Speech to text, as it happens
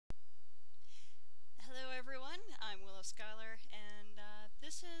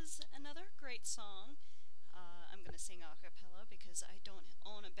is another great song. I'm going to sing a cappella because I don't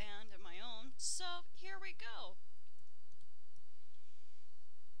own a band of my own, so here we go.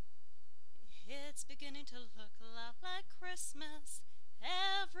 It's beginning to look a lot like Christmas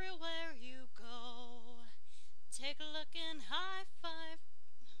everywhere you go. Take a look and high five.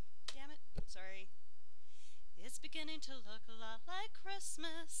 Damn it, sorry. It's beginning to look a lot like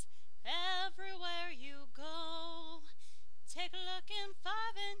Christmas everywhere you go. Take a look in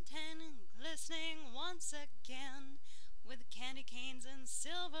 5 and 10, glistening once again, with candy canes and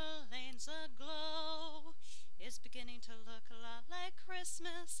silver lanes aglow. It's beginning to look a lot like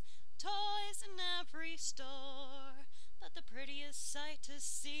Christmas, toys in every store. But the prettiest sight to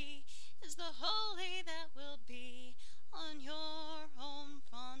see is the holly that will be on your own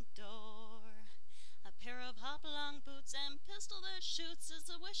front door. A pair of hop-along boots and pistol that shoots is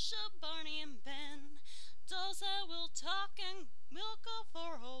the wish of Barney and Ben. Dolls that will talk and we'll go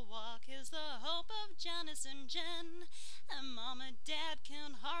for a walk is the hope of Janice and Jen. And Mom and Dad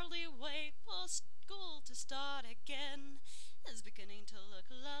can hardly wait for school to start again. It's beginning to look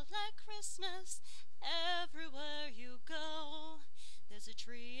a lot like Christmas everywhere you go. There's a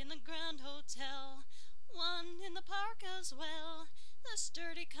tree in the Grand Hotel, one in the park as well, the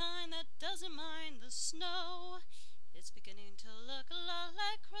sturdy kind that doesn't mind the snow. It's beginning to look a lot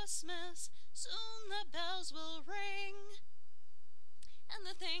like Christmas, soon the bells will ring. And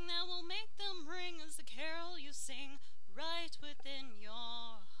the thing that will make them ring is the carol you sing right within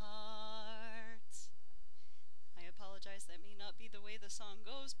your heart. I apologize, that may not be the way the song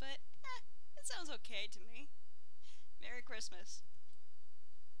goes, but it sounds okay to me. Merry Christmas.